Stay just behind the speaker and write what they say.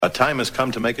A time has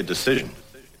come to make a decision.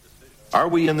 Are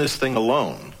we in this thing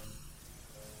alone,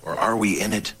 or are we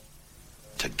in it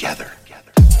together?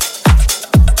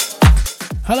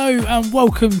 Hello and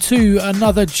welcome to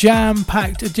another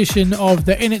jam-packed edition of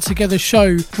the In It Together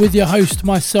show with your host,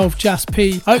 myself, Jas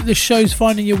P. Hope the show's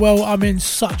finding you well. I'm in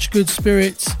such good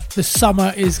spirits. The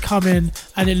summer is coming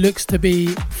and it looks to be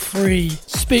free.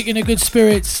 Speaking of good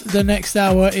spirits, the next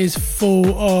hour is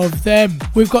full of them.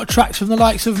 We've got tracks from the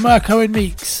likes of Mirko and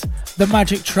Meeks, The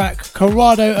Magic Track,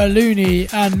 Corrado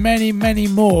Aluni and many, many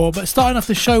more. But starting off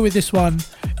the show with this one,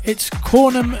 it's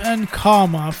Cornum and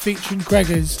Karma featuring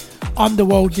Gregors.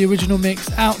 Underworld, the original mix,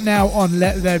 out now on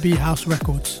Let There Be House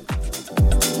Records.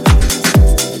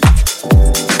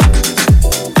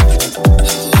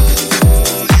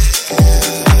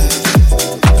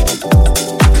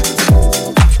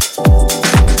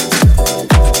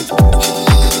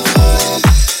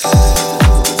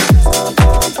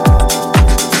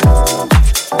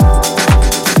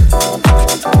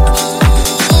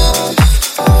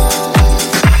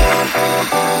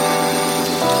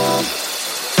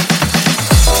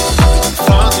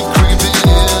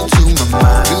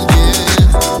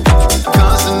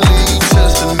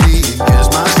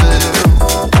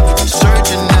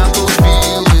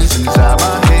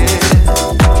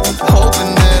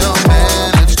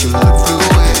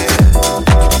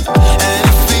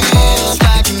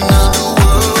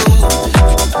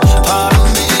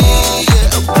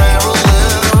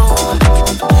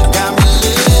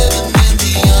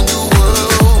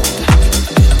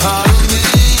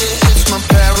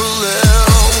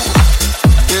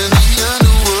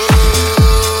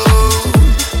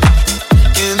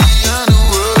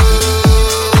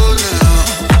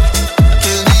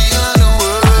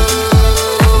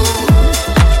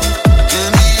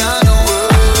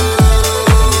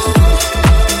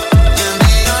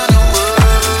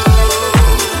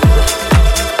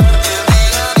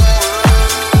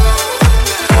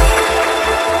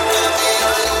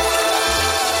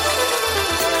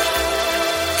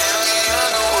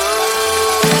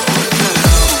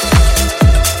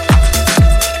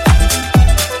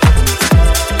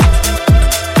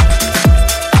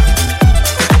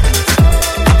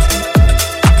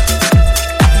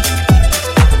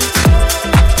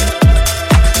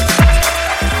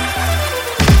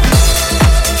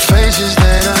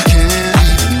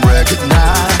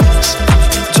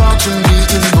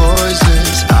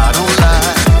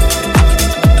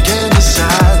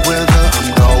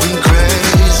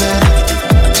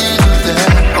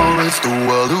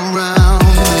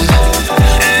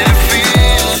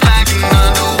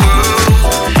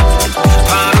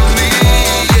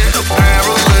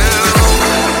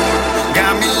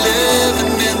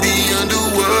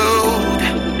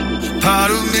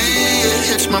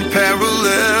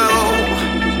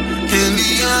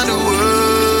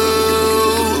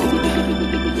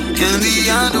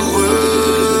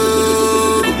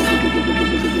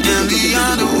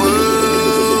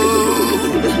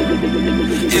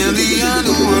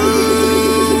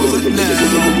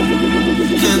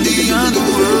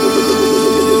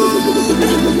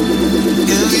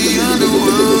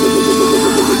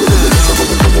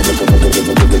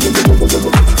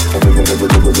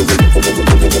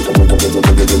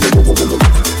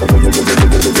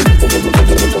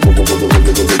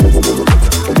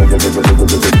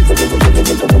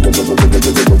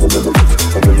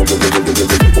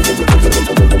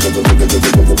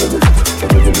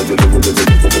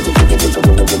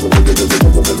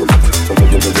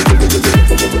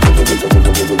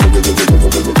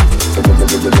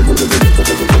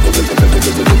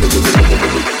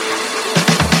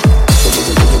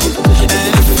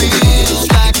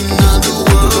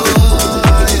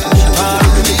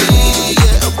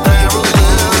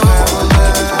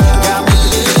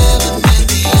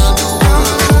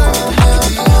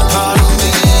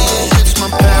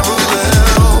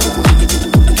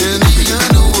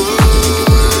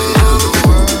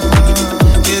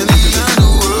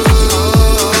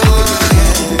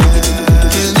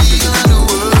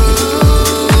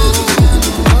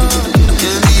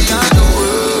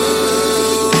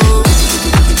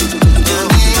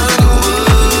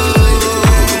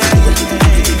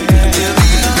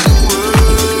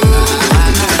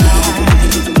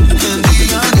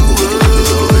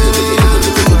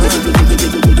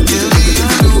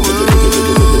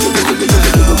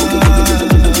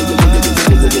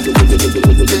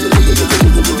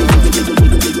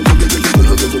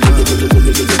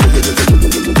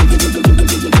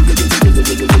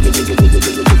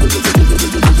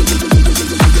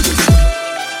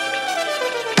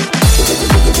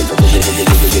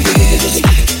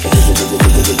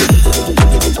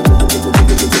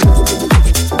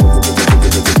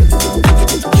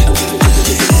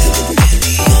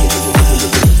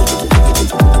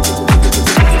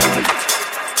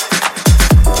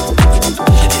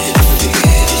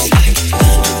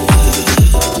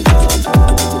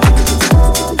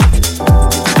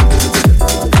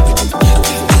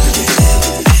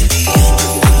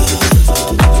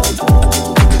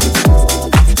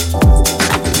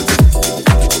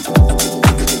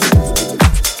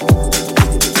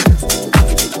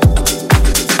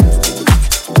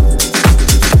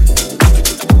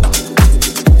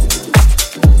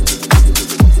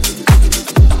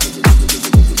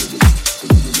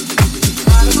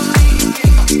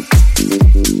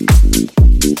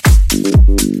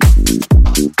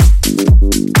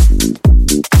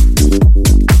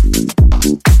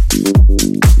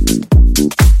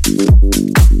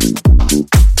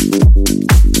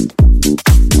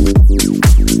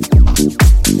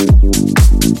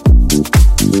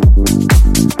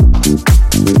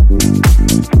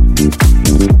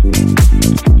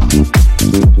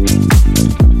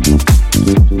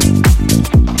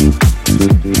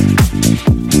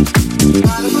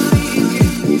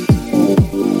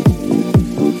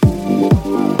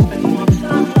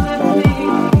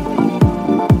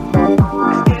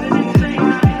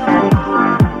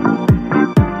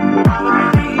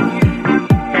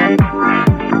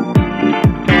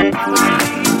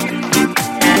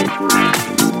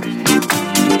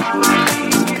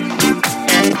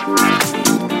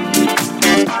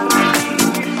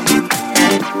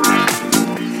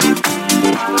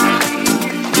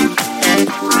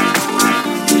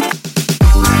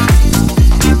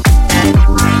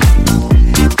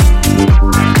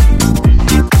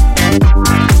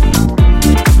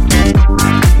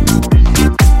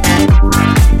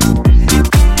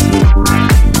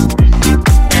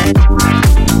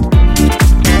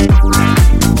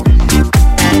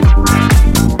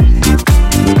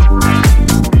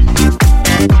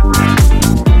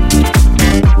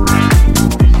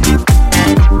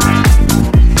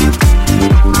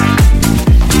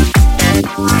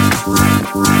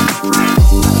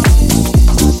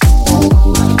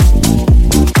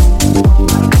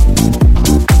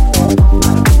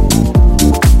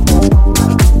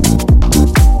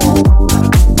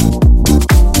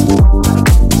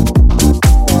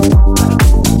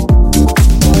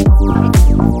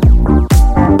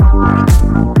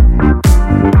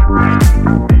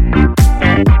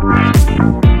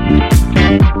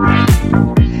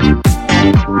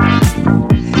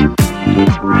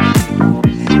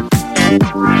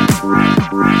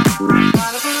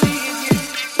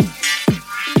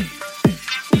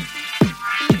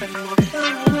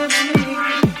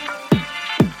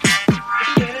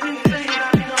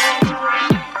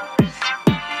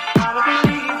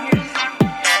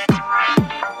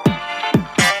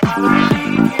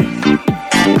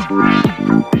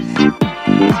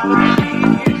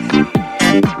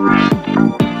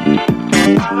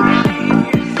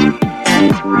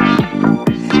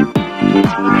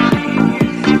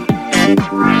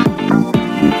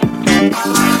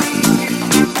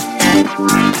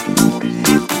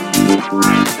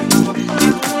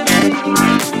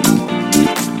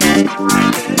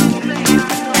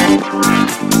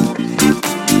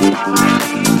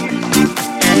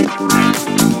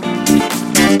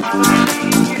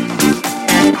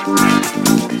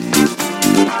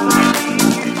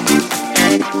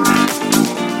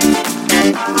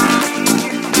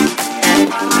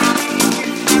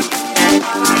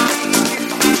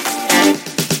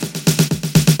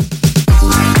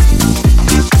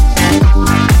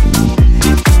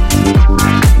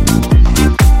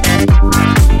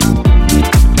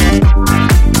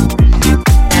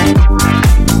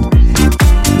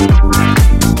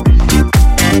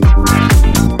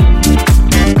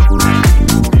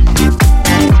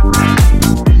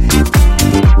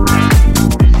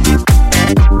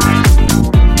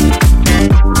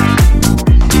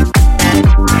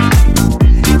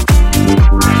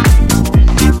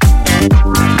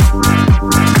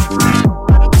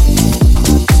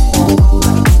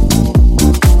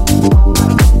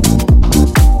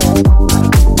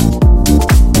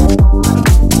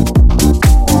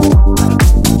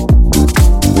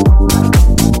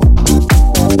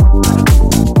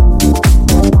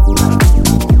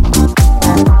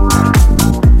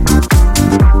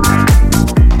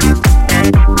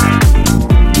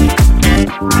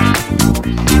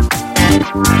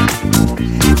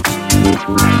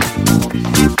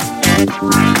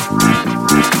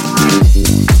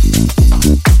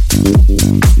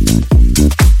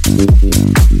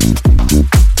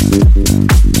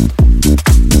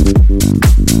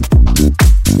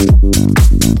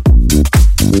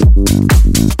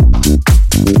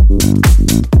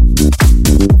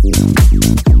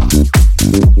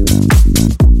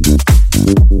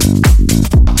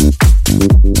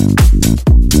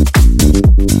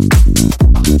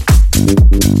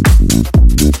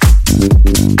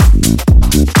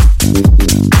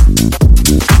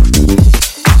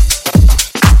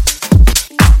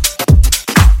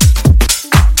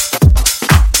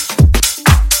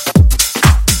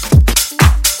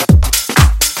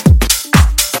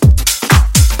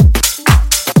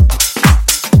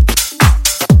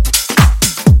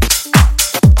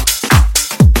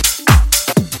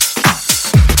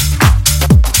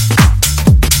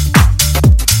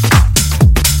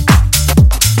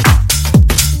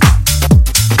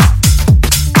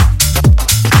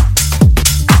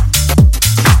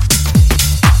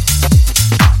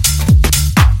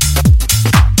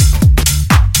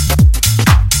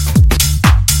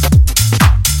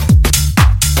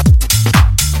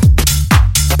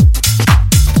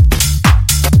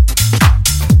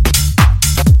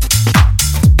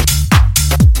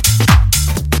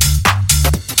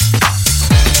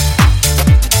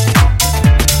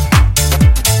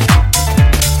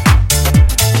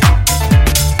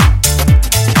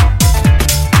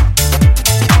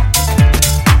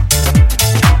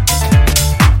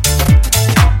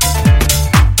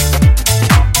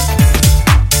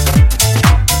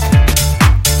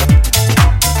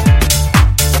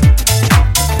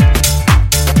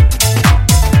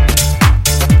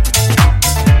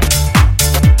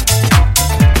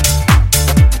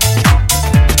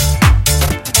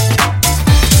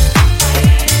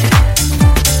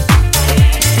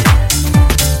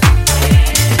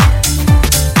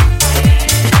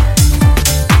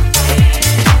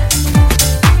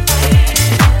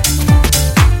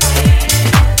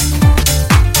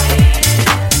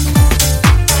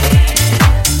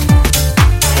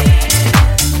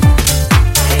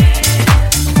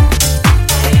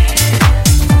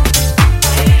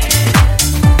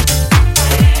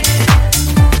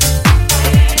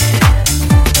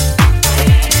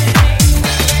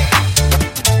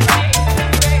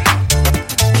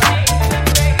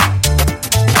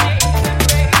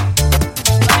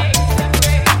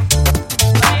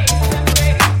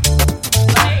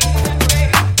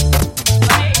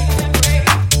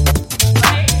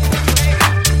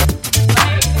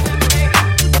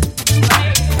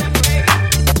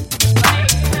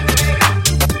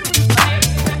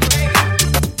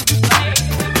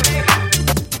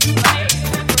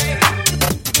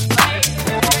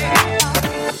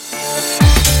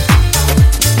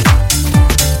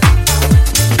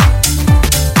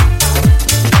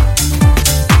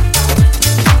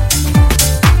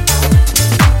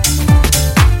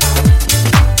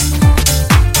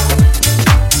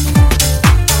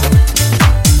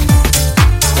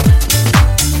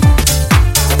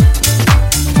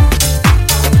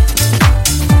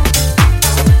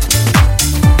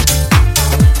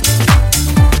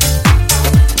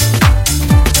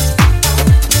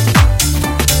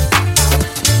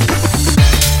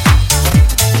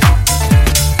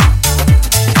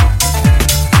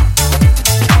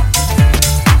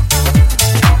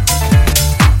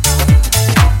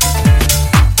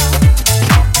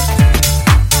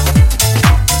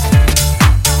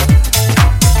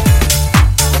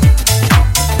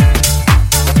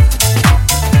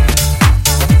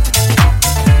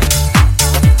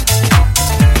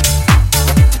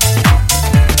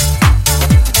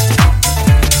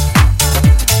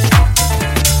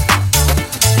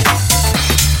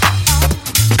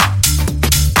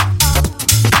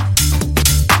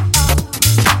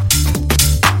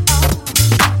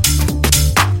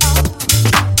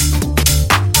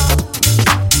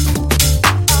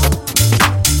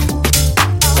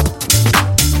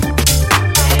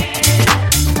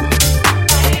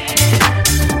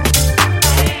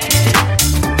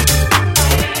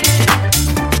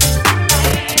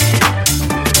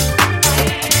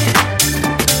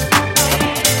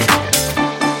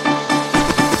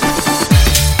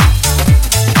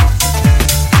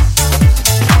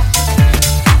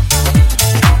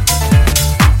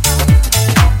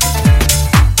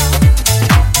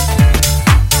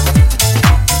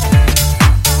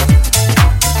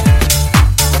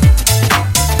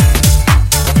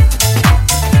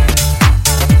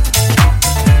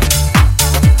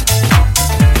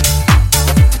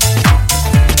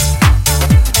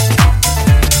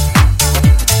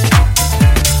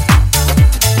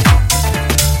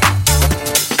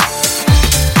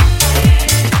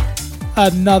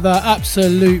 Another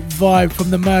absolute vibe from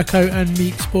the Mirko and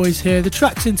Meeks boys here. The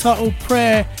track's entitled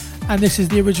Prayer, and this is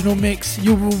the original mix.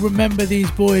 You will remember these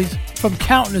boys from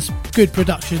countless good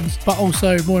productions, but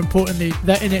also, more importantly,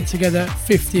 their In It Together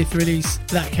 50th release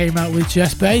that came out with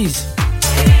Jess Bays.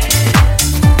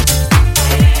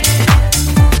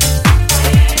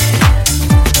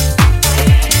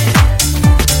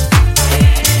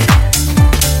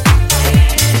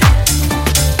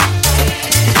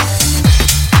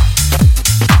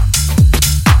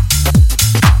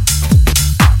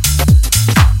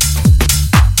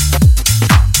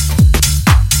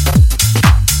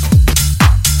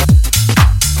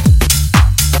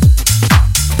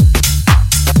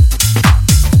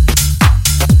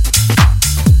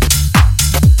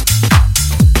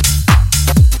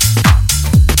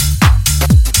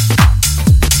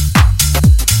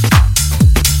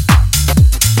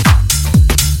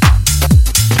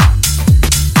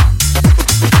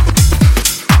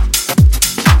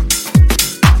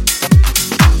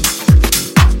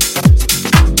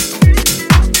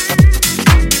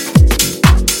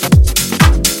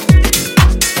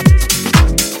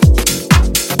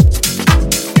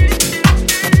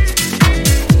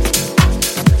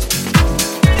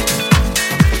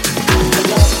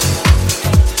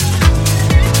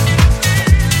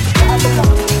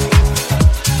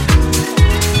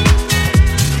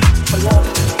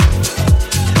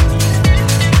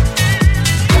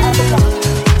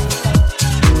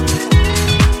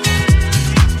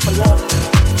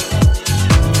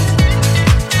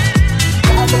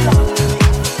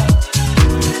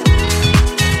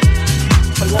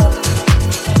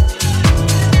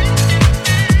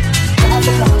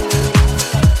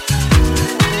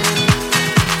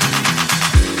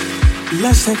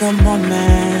 Let's take a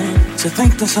moment to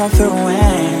think this all through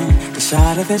and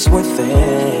decide if it's worth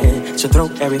it to throw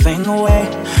everything away.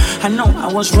 I know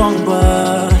I was wrong,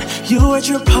 but you hurt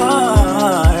your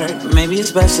part. Maybe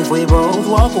it's best if we both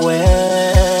walk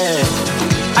away.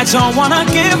 I don't wanna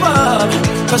give up,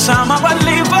 cause I'm a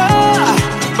believer,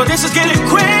 but this is getting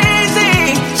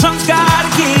crazy, something's gotta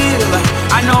give.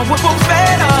 I know we're both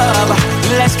fed up,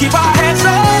 let's keep our heads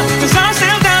up, cause I'm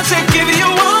still down to give you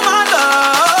all my love.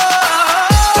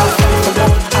 I'll fight for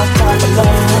love, I'll fight for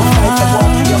love,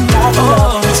 you'll fight for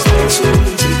love. It's way too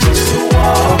easy just to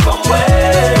walk away.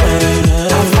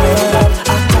 I'll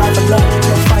fight for love,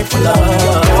 you'll fight for love.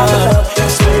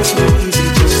 It's way too easy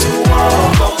just to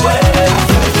walk away.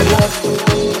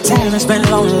 Damn, it's been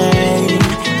lonely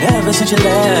ever since you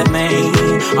left me.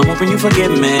 I'm hoping you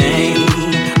forgive me.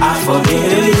 I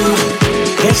forgive you.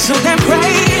 It's so damn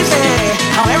crazy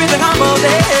how everything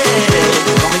unfolded.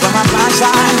 Only by my blind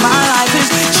side, my life is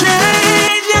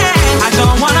changing. I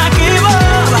don't wanna give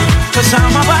up, cause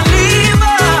I'm a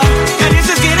believer, and this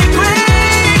is getting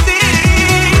crazy.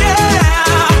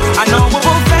 Yeah, I know we're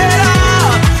both fed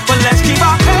up, but let's keep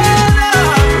our head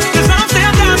up, cause I'm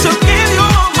still down to give you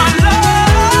all my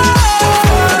love.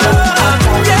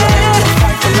 Yeah,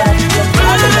 fight for love,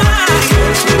 fight for love. It's way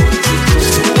too easy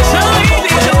just to walk away.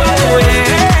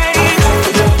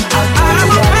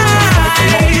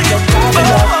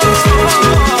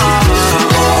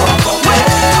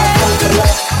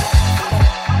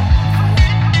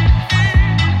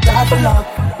 For love,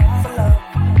 for love,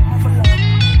 for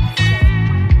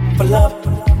love,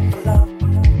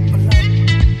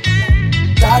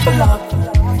 die for love.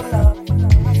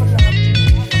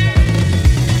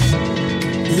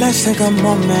 Let's take a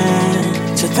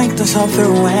moment to think this all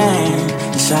through and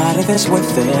decide if it's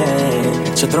worth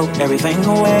it to throw everything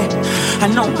away. I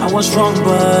know I was wrong,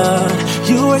 but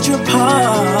you hurt your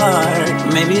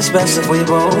part. Maybe it's best if we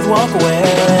both walk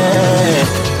away.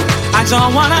 I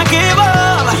don't wanna give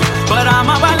up, but I'm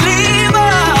a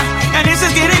believer, and this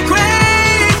is getting crazy.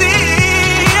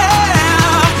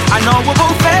 Yeah, I know we're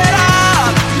both fed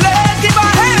up. Let's keep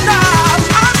our hands up.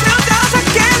 I'm still down to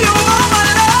give you all my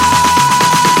love.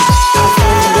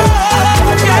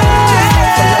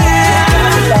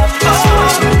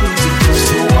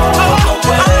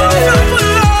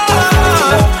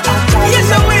 Yes,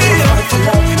 I will.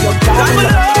 Die for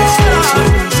love.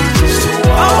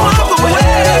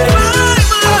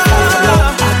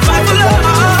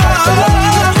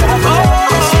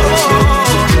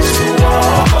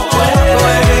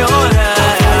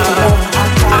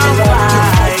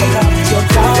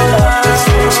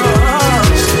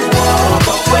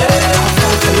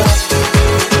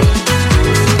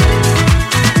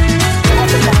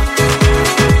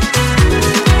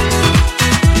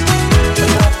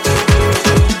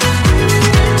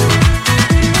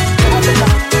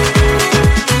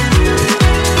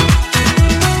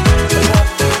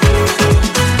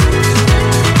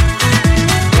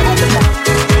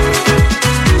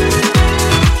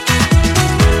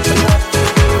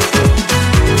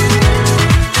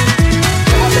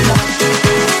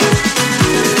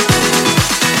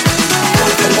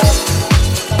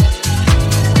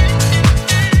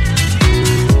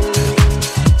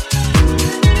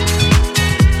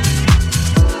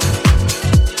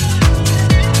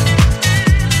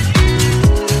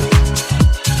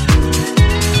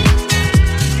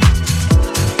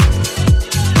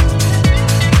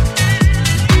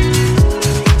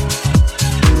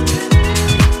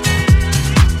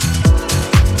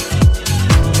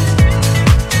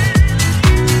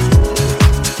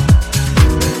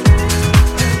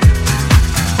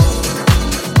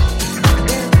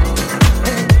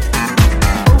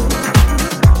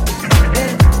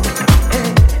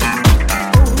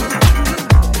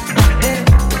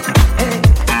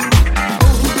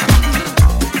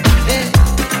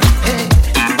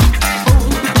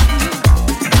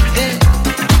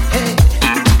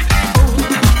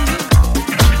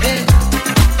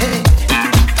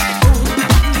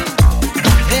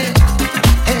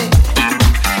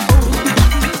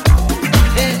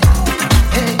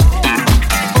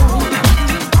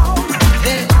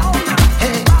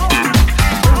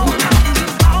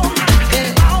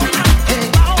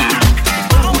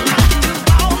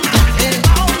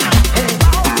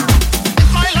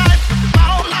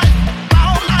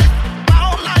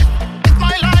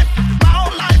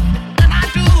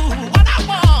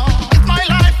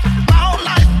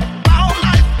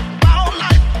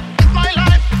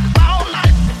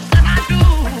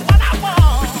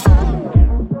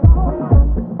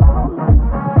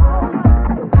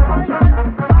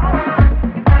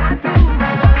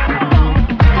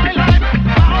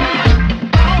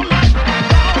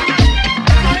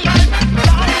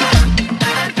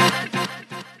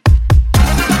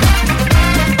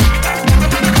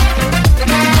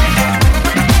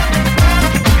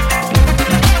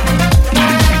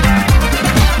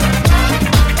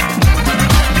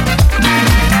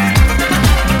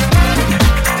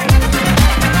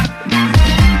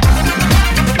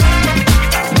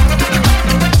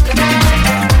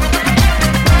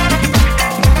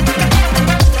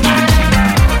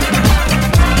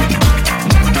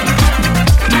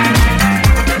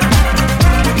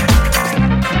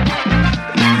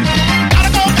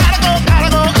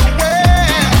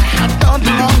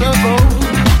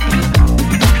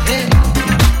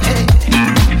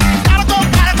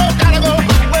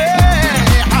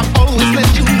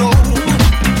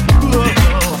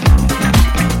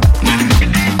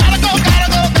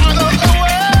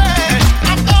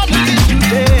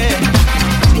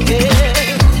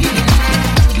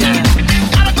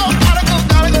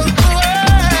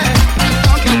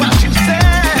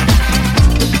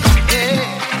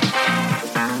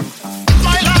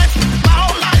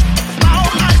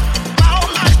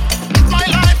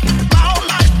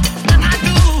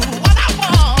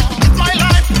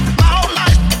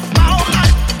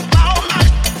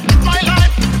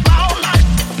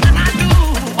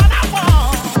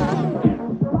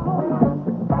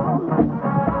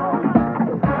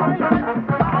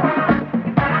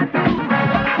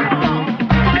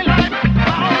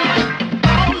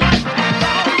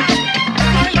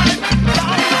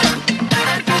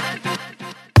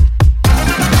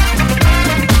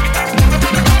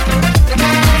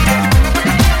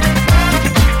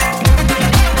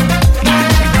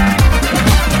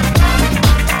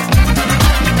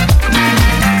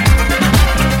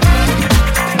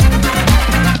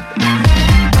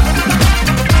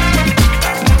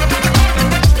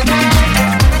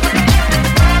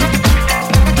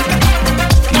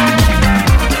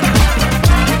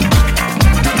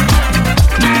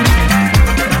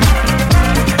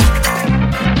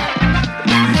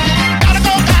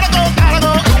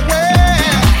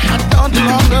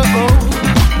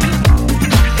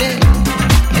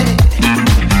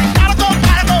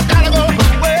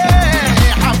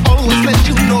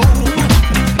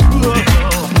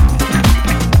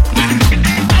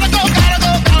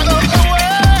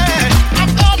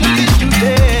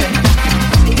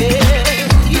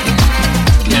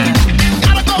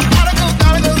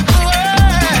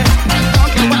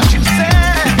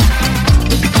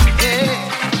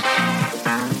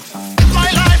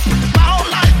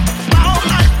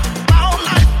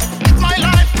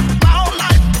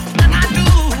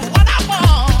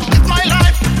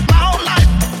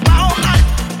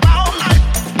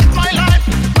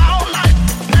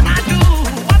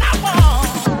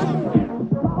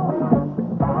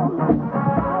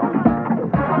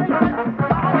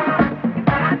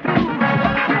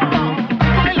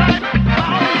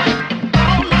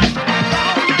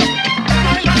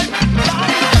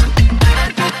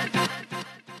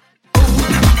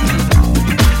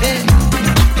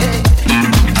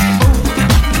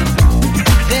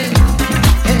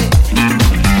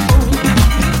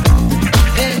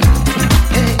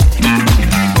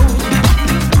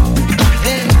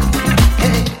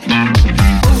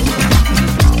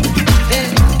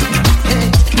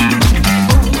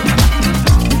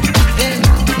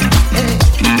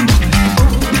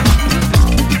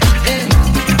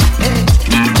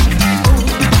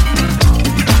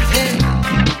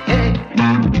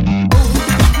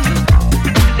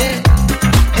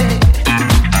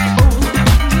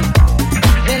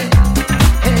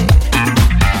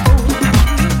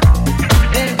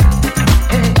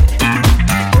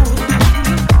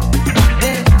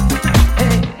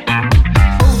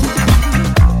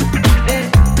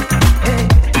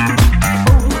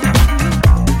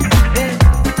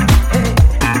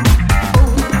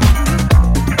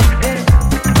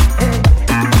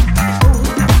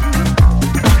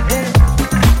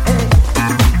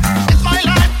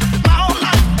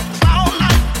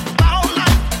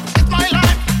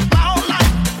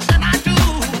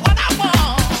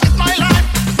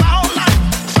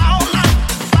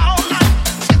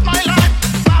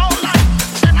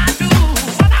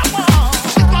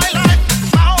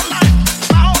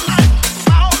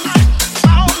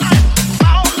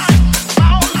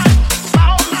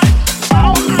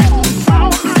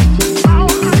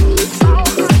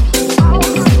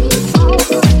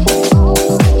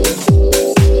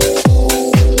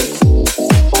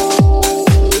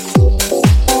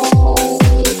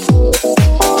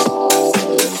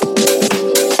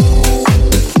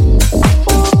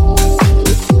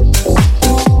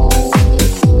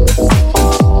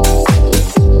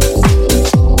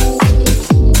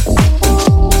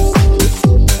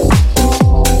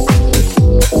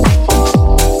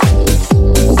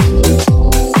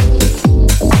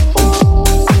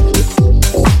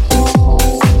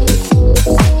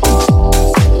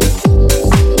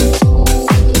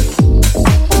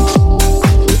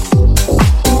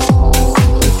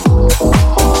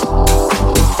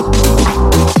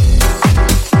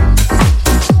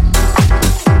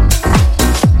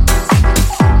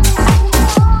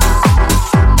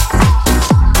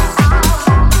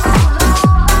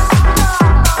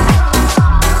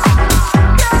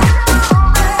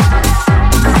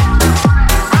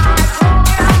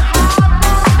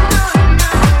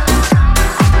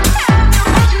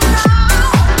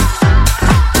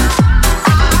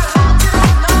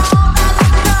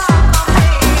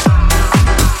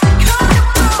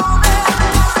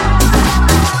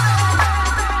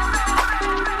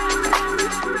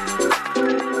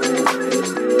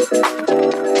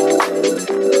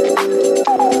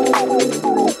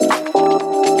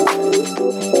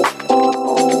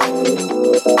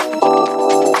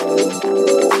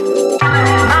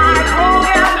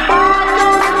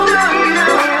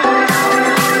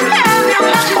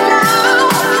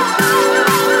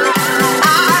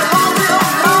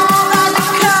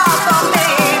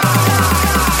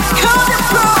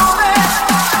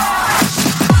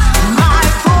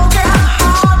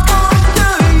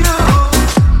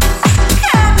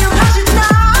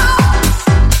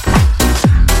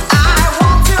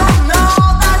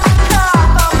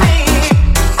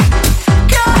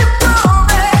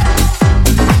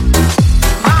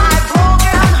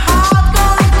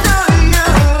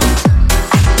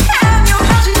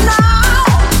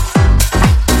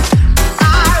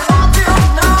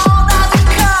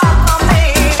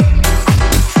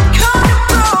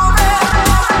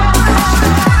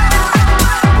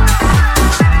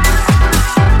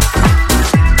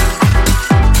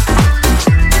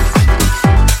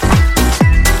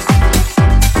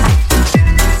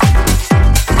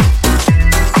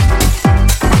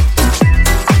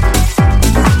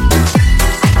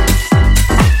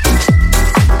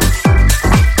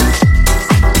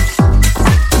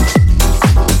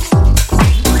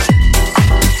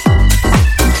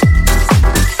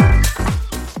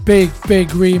 Big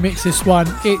remix, this one.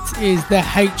 It is the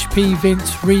HP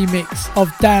Vince remix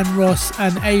of Dan Ross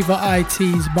and Ava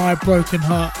IT's My Broken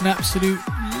Heart. An absolute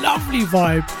lovely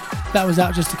vibe. That was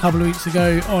out just a couple of weeks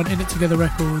ago on In It Together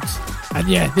Records. And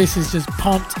yeah, this is just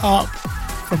pumped up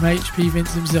from HP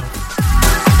Vince himself.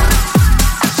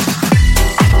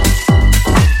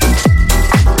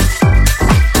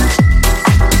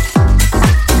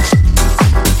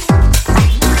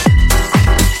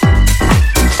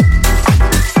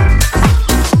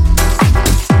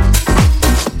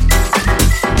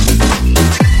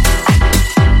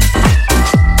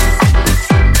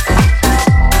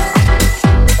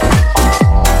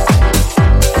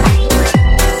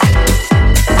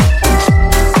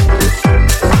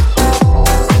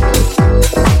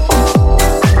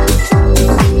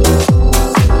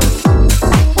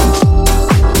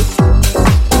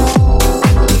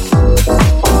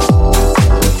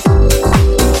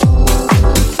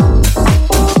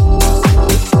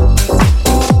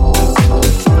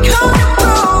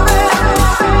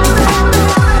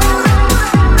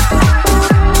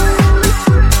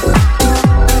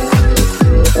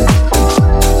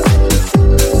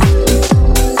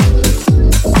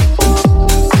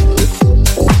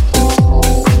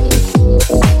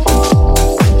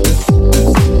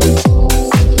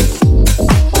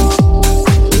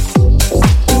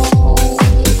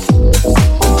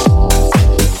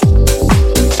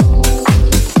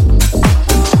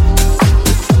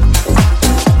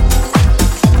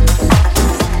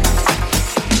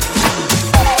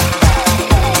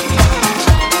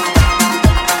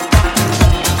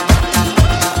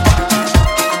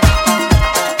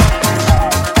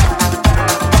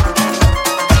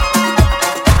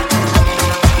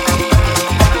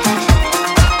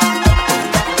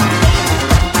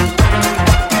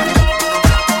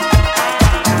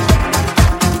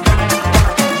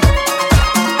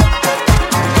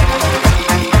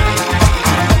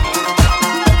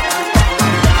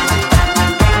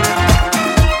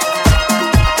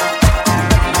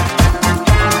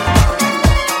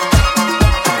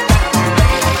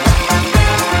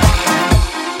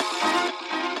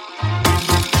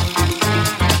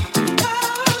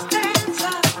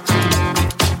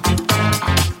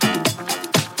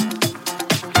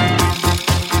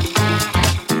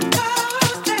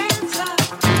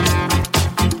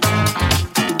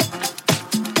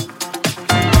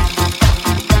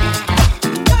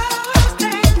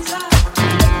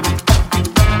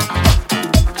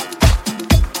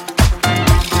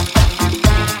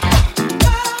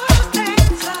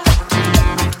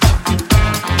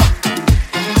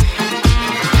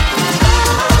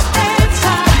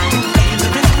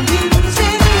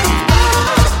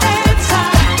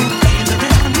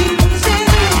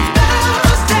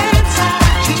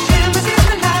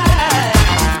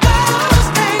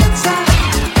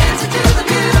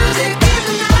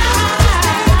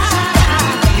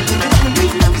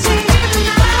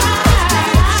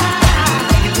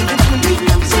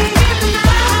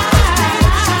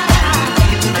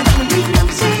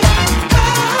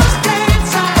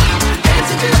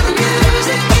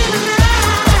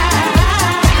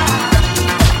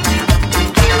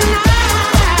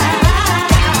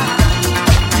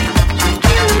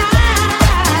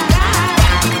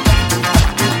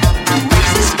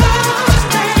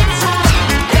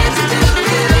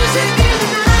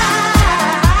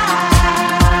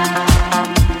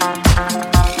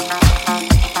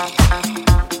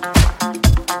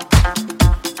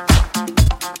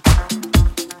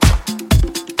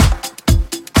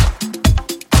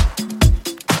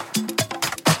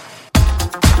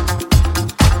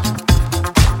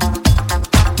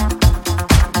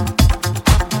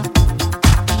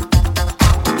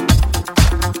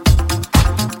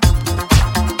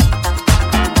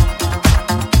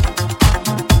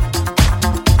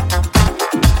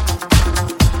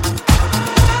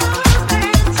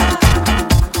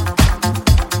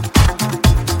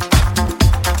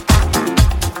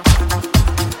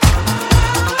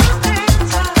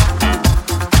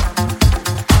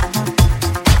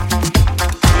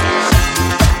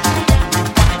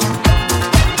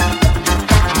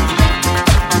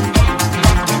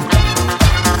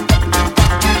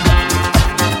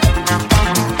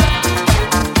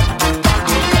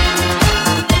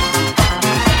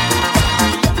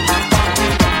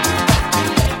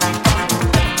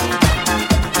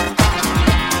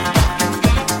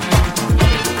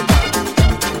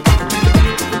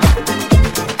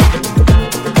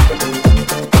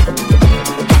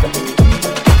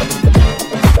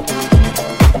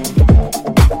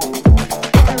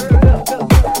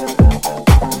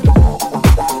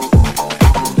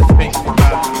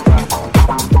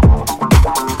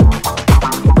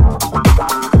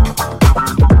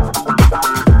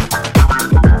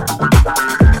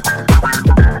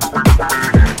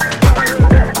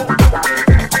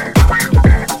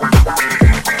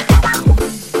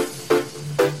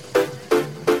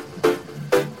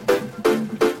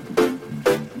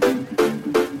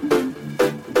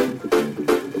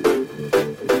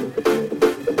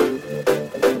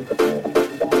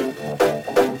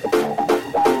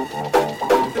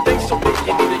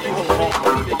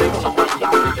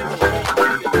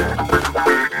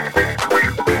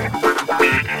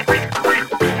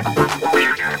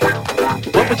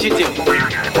 What would you do?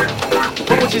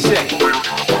 What would you say?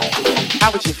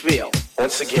 How would you feel?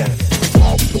 Once again.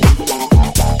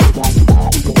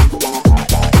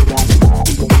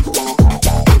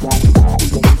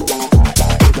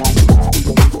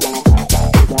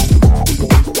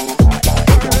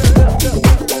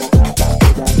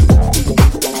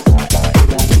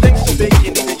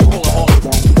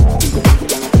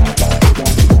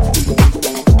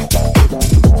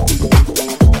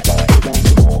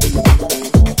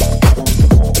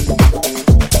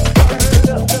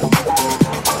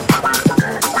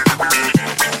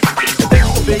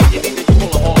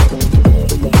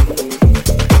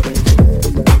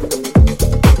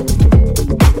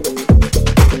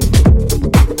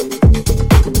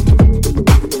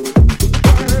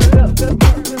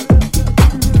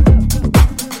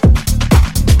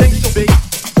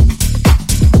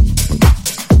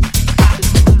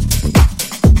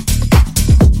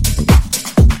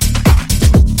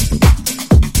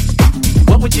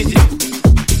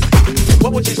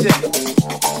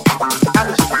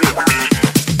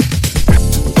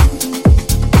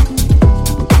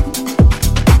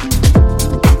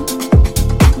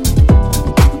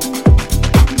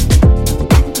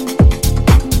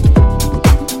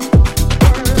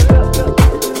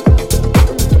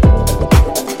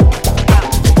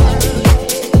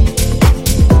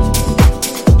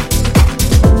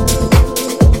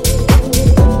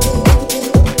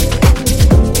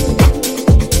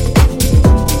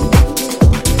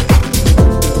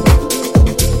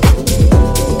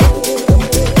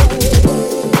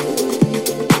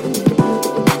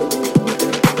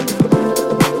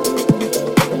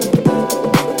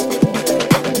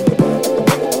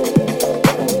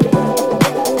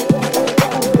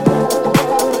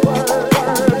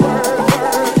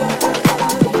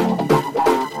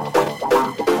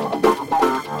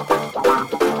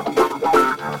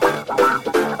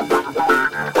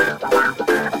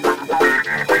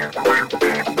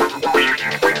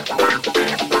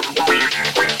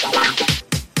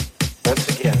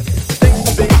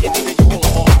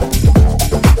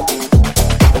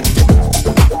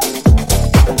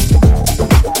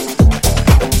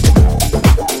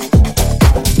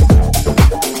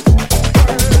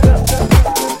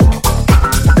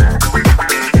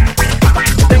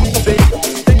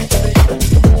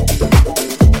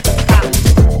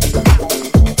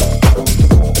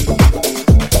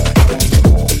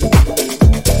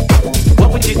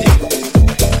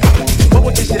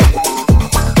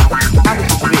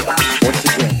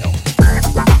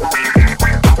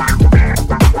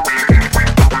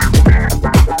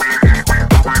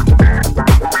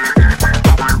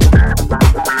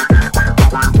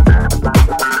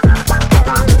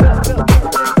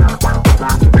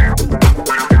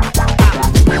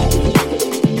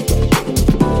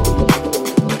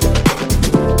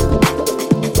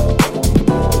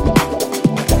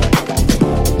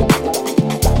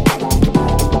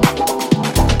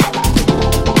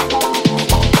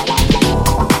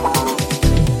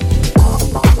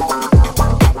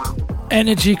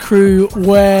 Energy Crew,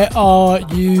 where are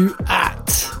you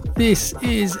at? This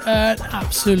is an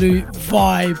absolute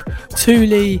vibe.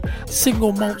 Thule,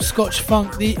 single malt Scotch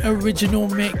funk, the original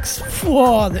mix.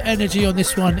 Whoa, the energy on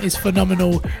this one is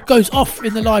phenomenal. Goes off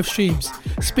in the live streams.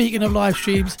 Speaking of live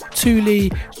streams, Thule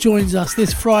joins us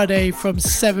this Friday from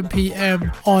 7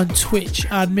 p.m. on Twitch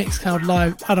and Mixcloud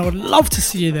Live, and I would love to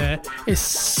see you there. It's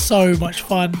so much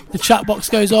fun. The chat box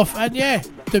goes off, and yeah,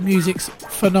 the music's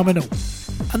phenomenal.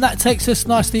 And that takes us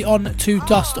nicely on to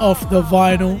Dust Off the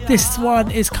Vinyl. This one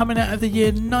is coming out of the year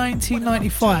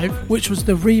 1995, which was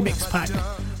the remix pack.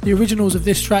 The originals of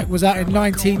this track was out in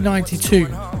 1992.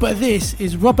 But this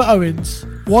is Robert Owens,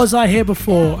 Was I Here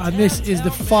Before? And this is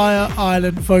the Fire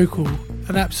Island vocal.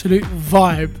 An absolute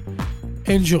vibe.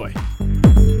 Enjoy.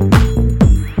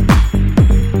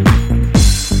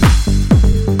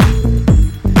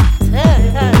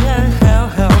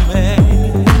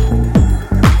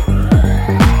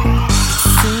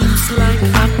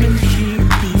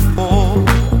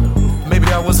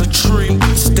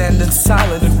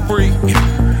 Silent and free,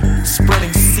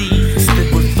 spreading seeds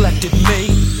that reflected me.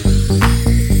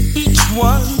 Each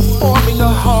one forming a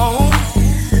home,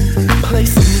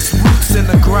 placing its roots in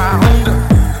the ground,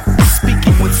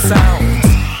 speaking with sound.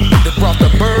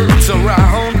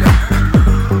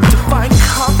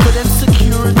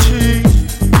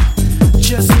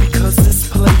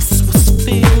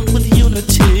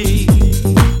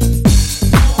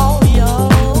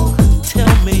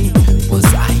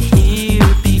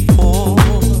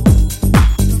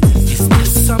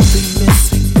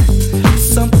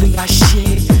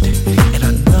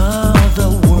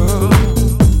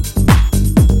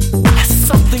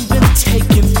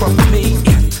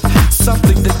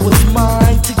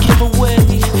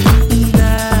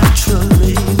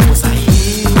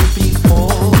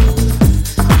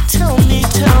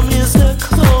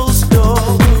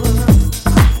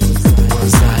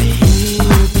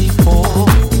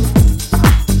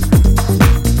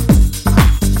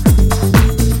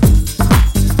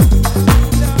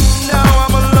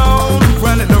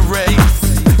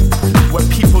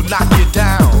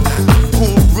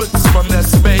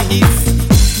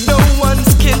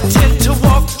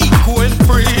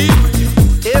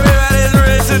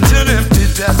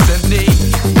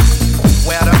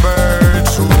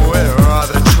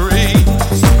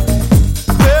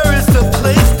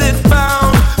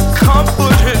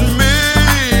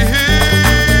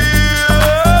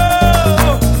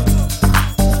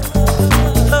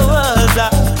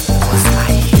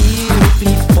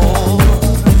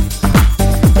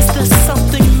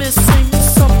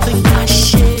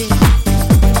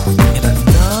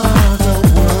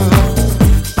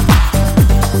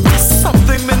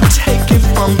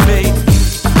 from me,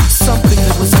 something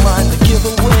that was mine to give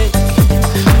away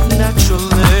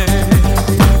naturally.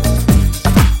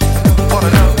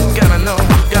 Wanna know, gotta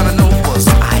know, was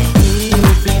I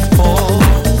here before?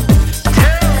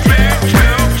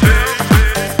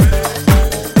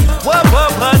 What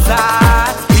was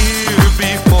I here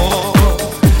before?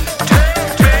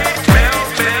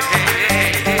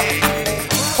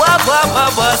 What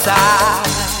was I?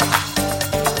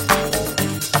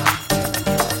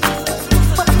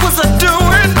 What was I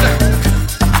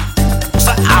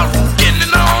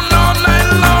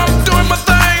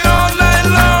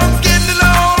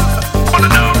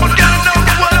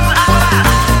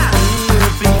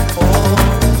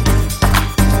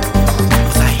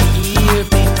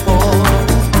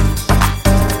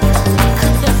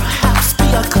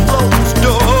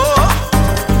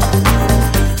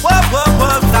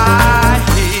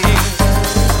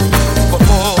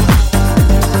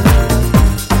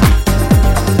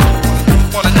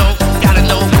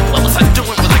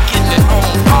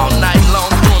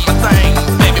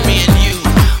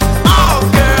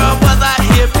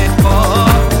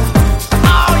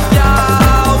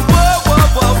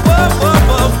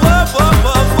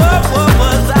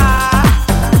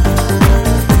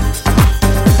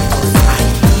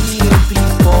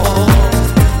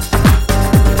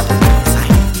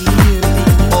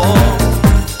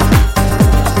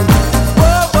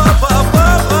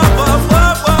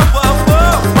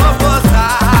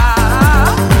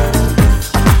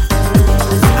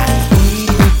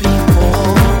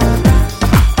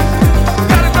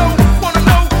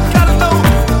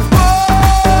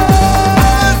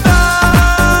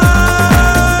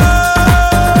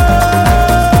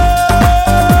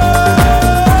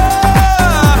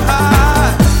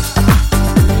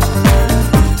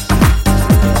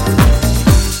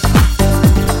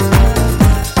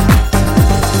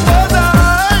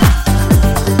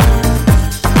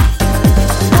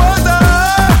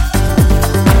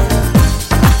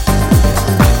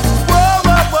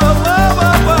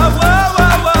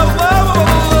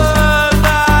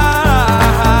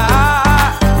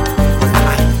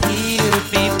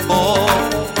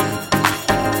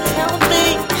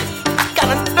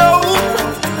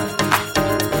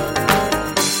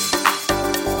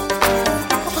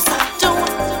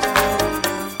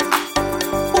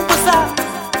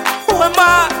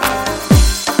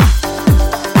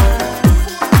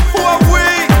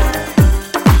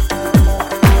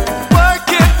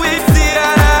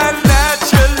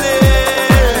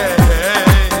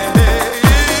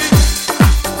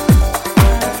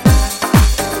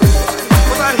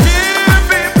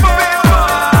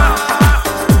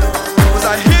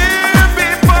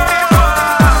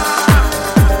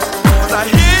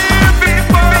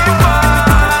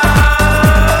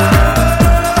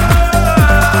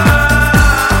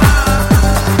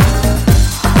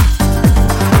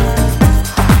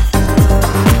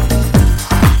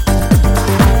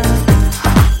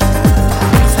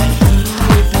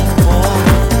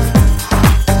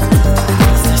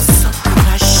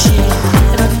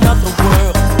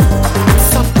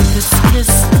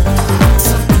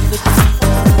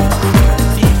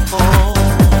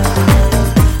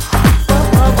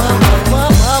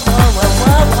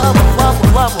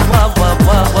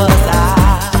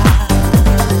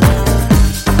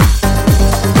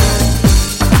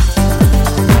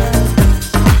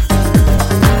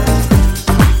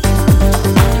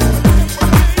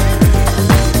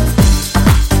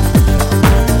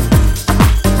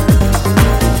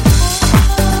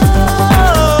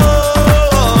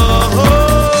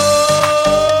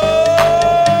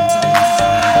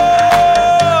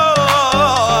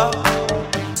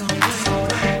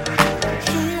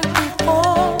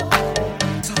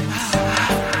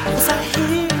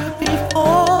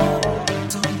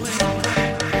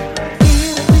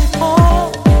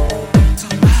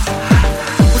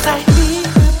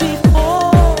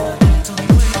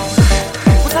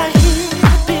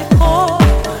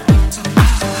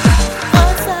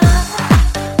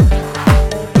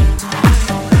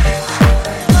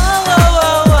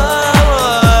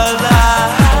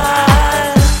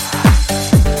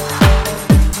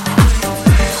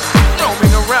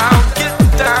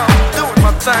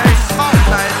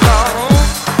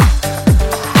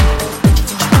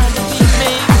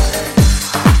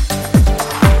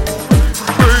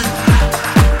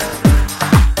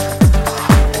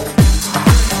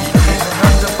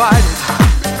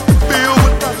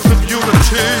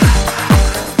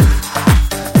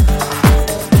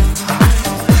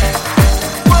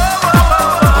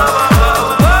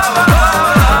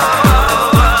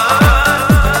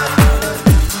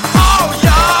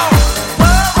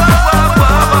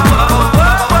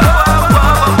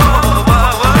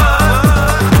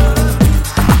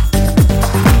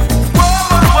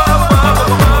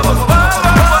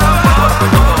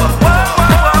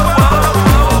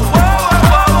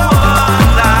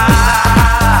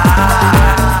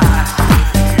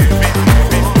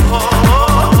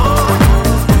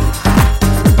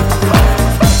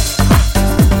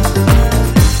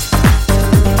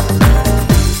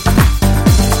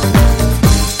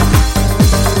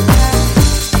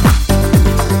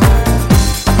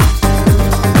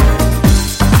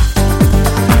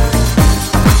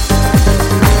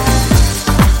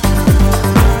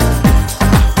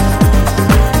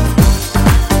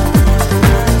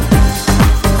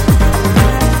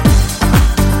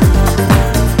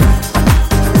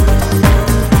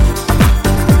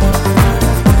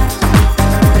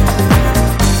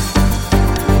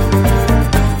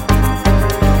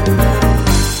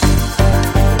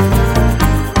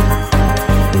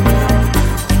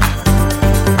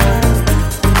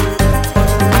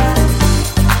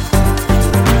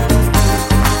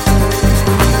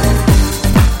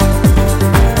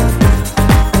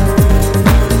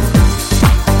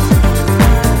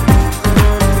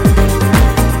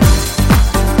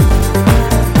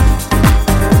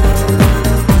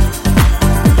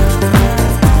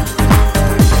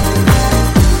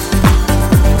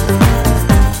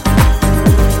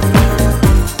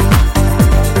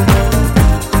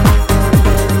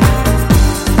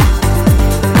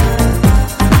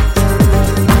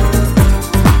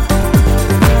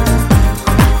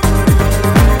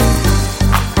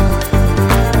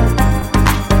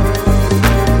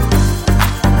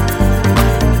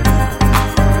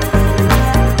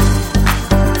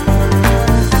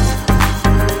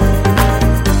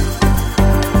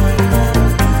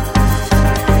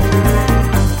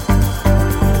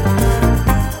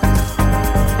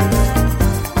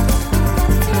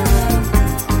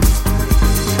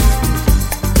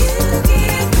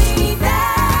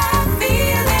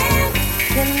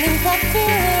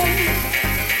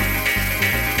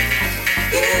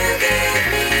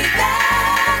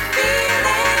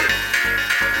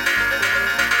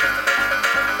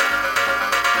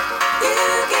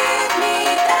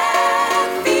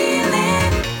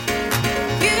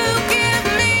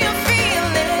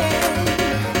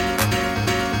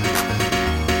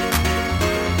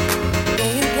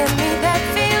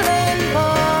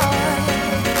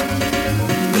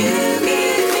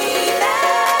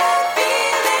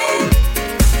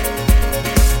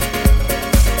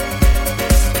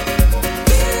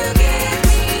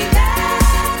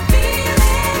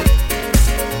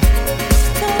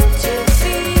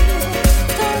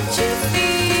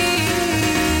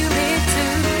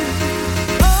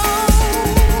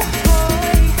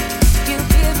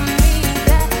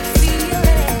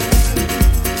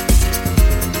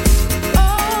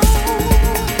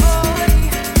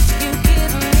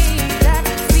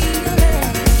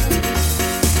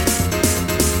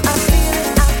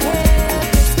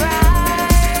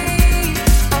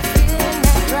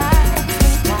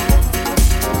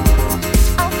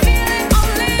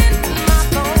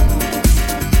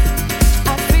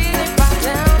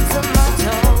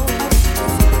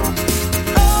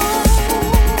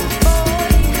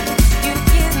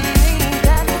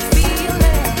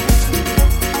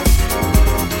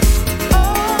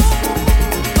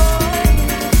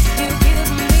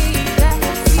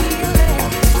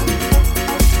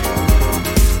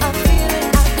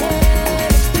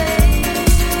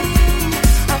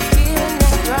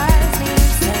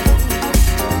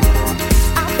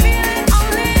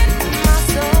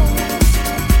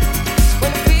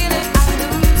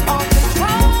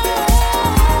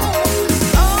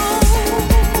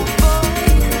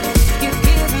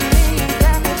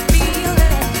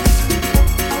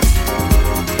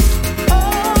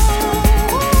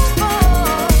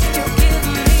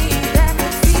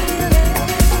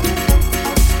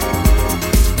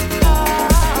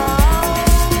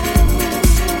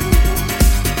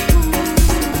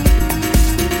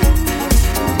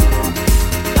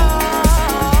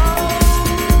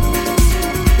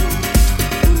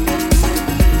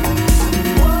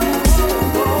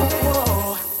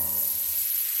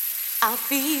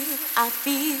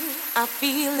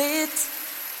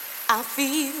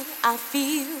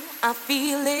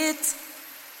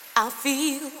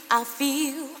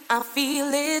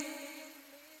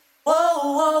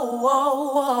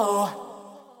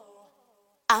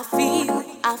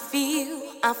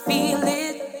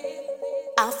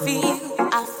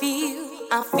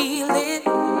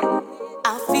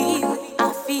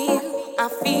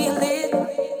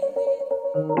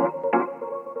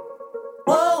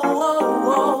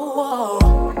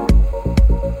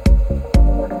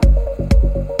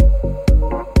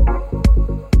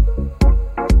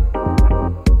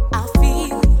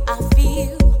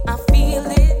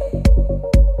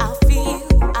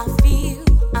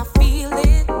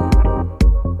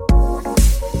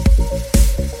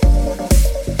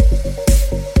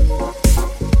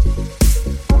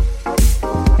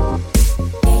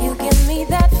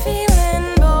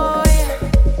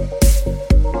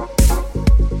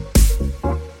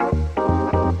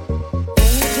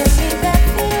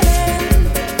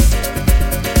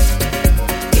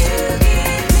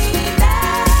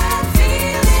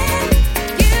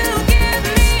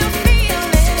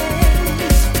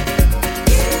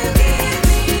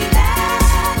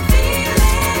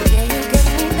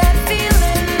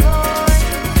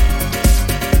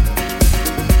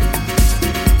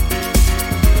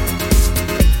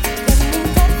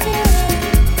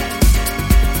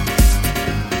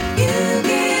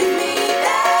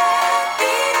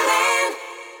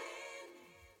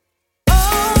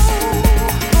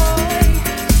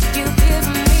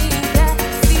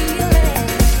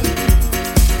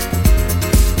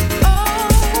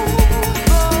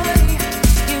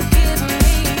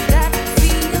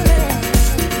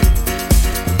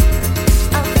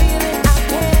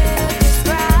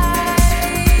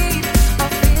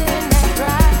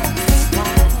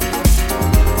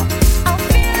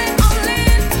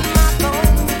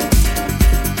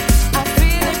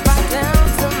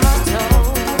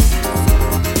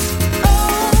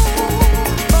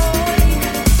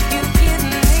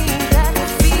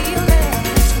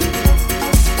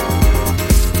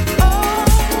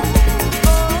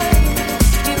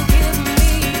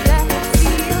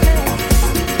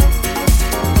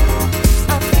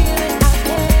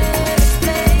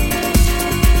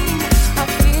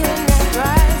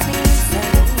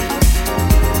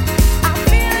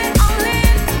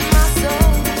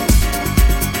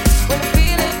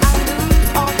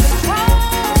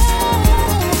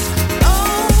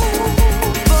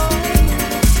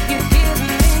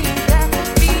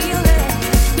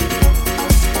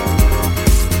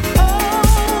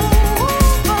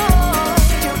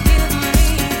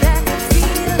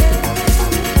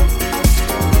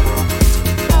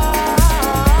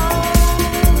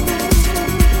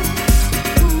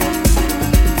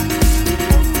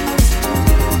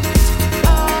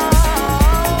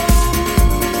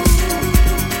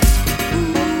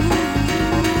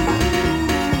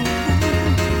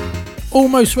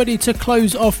Almost ready to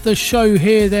close off the show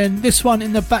here then. This one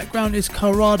in the background is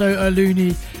Corrado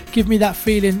Aluni. Give Me That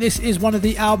Feeling. This is one of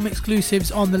the album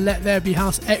exclusives on the Let There Be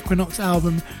House Equinox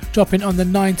album, dropping on the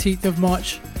 19th of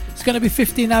March. It's going to be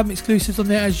 15 album exclusives on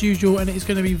there as usual, and it's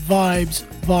going to be vibes,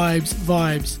 vibes,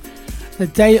 vibes. The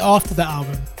day after that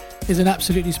album is an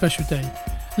absolutely special day.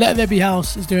 Let There Be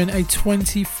House is doing a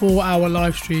 24-hour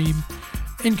live stream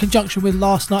in conjunction with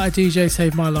Last Night a DJ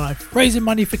Saved My Life, raising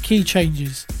money for Key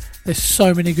Changes. There's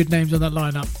so many good names on that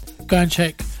lineup. Go and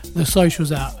check the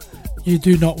socials out. You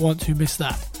do not want to miss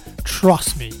that.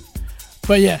 Trust me.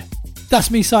 But yeah, that's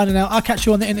me signing out. I'll catch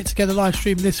you on the In It Together live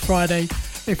stream this Friday.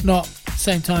 If not,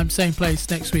 same time, same place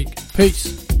next week.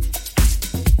 Peace.